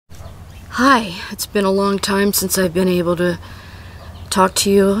Hi, it's been a long time since I've been able to talk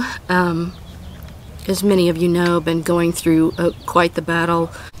to you. As many of you know, I've been going through quite the battle.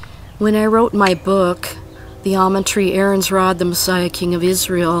 When I wrote my book, The Almond Tree, Aaron's Rod, the Messiah, King of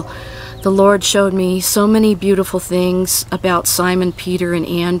Israel, the Lord showed me so many beautiful things about Simon, Peter, and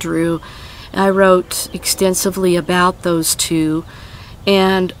Andrew. I wrote extensively about those two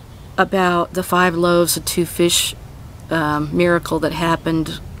and about the 5 loaves and 2 fish miracle that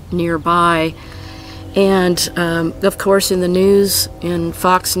happened nearby. And of course in the news, in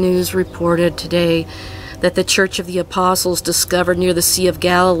Fox News reported today that the Church of the Apostles discovered near the Sea of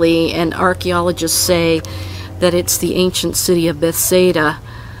Galilee, and archaeologists say that it's the ancient city of Bethsaida,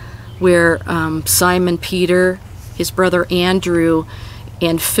 where Simon Peter, his brother Andrew,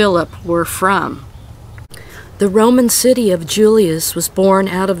 and Philip were from. The Roman city of Julius was born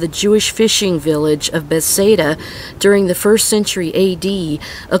out of the Jewish fishing village of Bethsaida during the 1st century AD,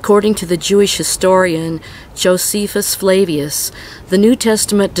 according to the Jewish historian Josephus Flavius. The New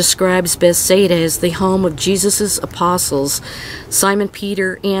Testament describes Bethsaida as the home of Jesus' apostles, Simon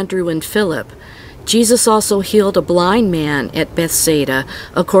Peter, Andrew, and Philip. Jesus also healed a blind man at Bethsaida,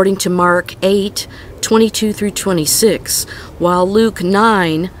 according to Mark 8:22 through 26, while Luke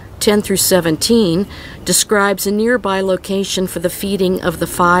 9:10 through 17 describes a nearby location for the feeding of the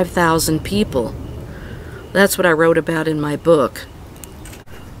 5,000 people. That's what I wrote about in my book.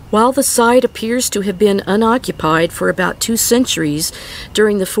 While the site appears to have been unoccupied for about 2 centuries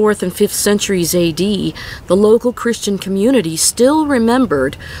during the 4th and 5th centuries AD, the local Christian community still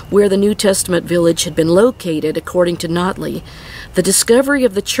remembered where the New Testament village had been located, according to Notley. The discovery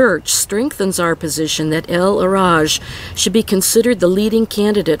of the church strengthens our position that El Araj should be considered the leading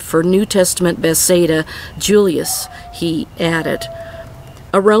candidate for New Testament Bethsaida Julius, he added.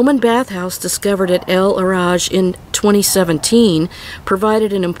 A Roman bathhouse discovered at El Araj in 2017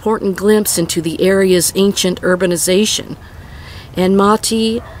 provided an important glimpse into the area's ancient urbanization. And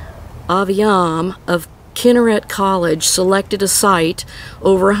Mati Aviam of Kinneret College selected a site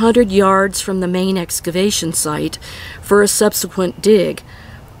over 100 yards from the main excavation site for a subsequent dig.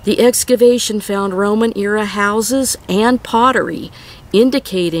 The excavation found Roman-era houses and pottery,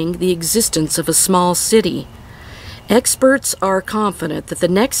 indicating the existence of a small city. Experts are confident that the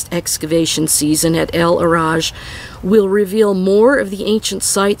next excavation season at El Araj will reveal more of the ancient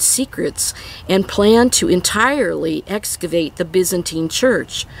site's secrets and plan to entirely excavate the Byzantine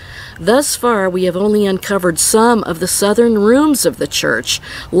Church. Thus far, we have only uncovered some of the southern rooms of the church,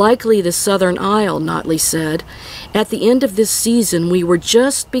 likely the southern aisle, Notley said. At the end of this season, we were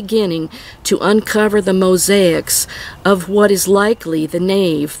just beginning to uncover the mosaics of what is likely the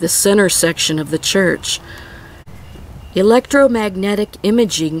nave, the center section of the church. Electromagnetic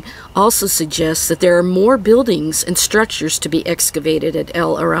imaging also suggests that there are more buildings and structures to be excavated at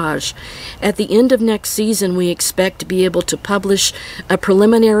El Araj. At the end of next season, we expect to be able to publish a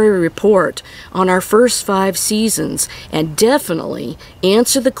preliminary report on our first 5 seasons and definitely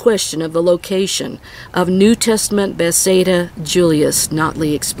answer the question of the location of New Testament Bethsaida Julius,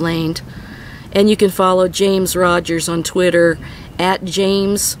 Notley explained. And you can follow James Rogers on Twitter at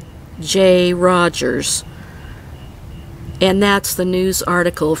James J. Rogers. And that's the news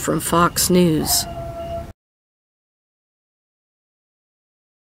article from Fox News.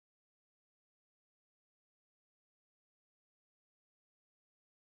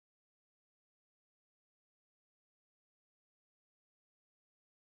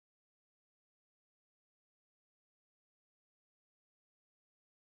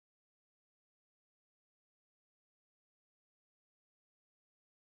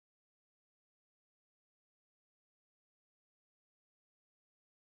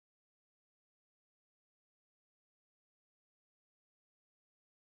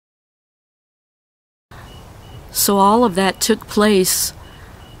 So all of that took place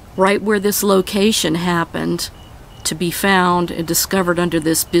right where this location happened to be found and discovered under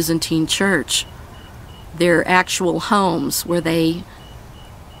this Byzantine church. Their actual homes where they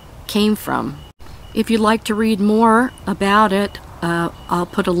came from. If you'd like to read more about it, I'll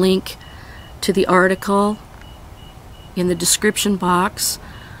put a link to the article in the description box.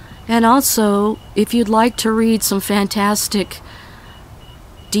 And also, if you'd like to read some fantastic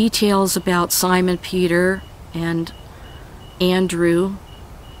details about Simon Peter and Andrew,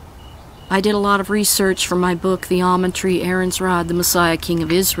 I did a lot of research for my book, The Almond Tree, Aaron's Rod, the Messiah, King of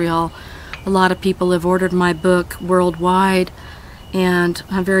Israel. A lot of people have ordered my book worldwide, and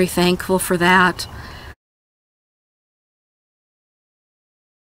I'm very thankful for that.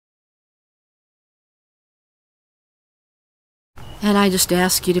 And I just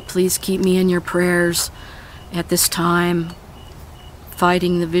ask you to please keep me in your prayers at this time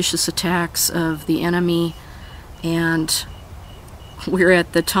fighting the vicious attacks of the enemy, and we're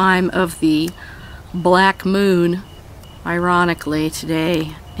at the time of the black moon, ironically,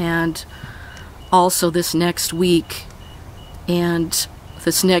 today, and also this next week. And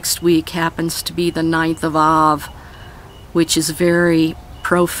this next week happens to be the 9th of Av, which is very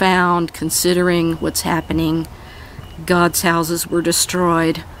profound considering what's happening. God's houses were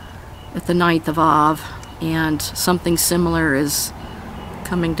destroyed at the 9th of Av, and something similar is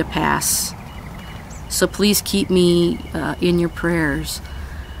coming to pass. So please keep me in your prayers.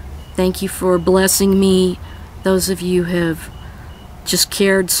 Thank you for blessing me. Those of you who have just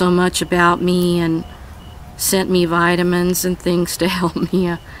cared so much about me and sent me vitamins and things to help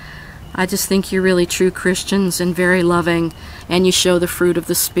me. I just think you're really true Christians and very loving, and you show the fruit of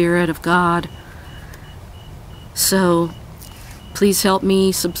the Spirit of God. So please help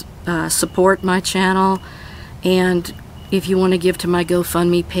me support my channel, and if you want to give to my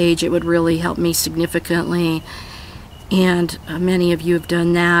GoFundMe page, it would really help me significantly. And many of you have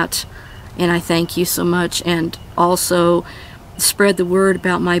done that, and I thank you so much. And also spread the word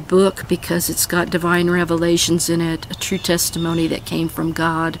about my book, because it's got divine revelations in it, a true testimony that came from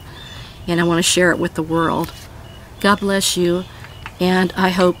God, and I want to share it with the world. God bless you, and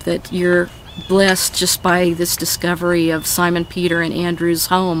I hope that you're blessed just by this discovery of Simon Peter and Andrew's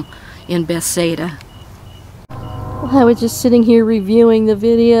home in Bethsaida. Well, I was just sitting here reviewing the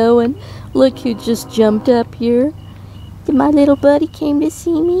video, and look who just jumped up here. My little buddy came to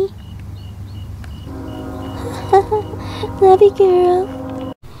see me. Love you,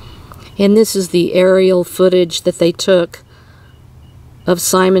 girl. And this is the aerial footage that they took of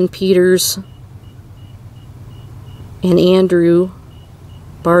Simon Peter's and Andrew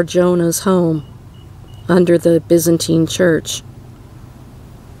Bar Jonah's home under the Byzantine Church.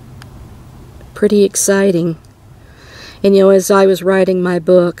 Pretty exciting. And you know, as I was writing my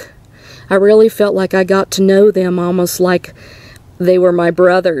book, I really felt like I got to know them almost like they were my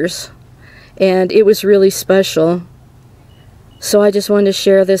brothers. And it was really special. So I just wanted to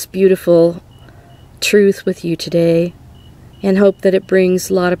share this beautiful truth with you today, and hope that it brings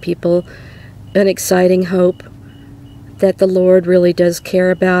a lot of people an exciting hope that the Lord really does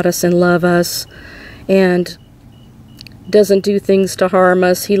care about us and love us, and doesn't do things to harm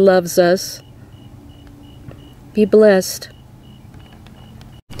us. He loves us. Be blessed.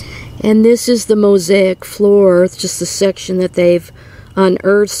 And this is the mosaic floor, just the section that they've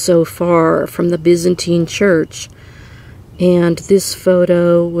unearthed so far from the Byzantine Church. And this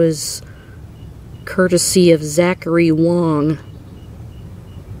photo was courtesy of Zachary Wong.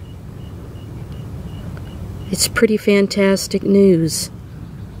 It's pretty fantastic news.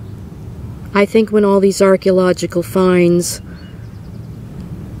 I think when all these archaeological finds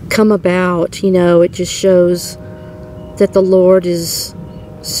come about, you know, it just shows that the Lord is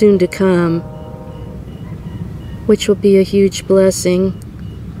soon to come, which will be a huge blessing.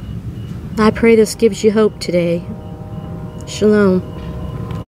 I pray this gives you hope today. Shalom.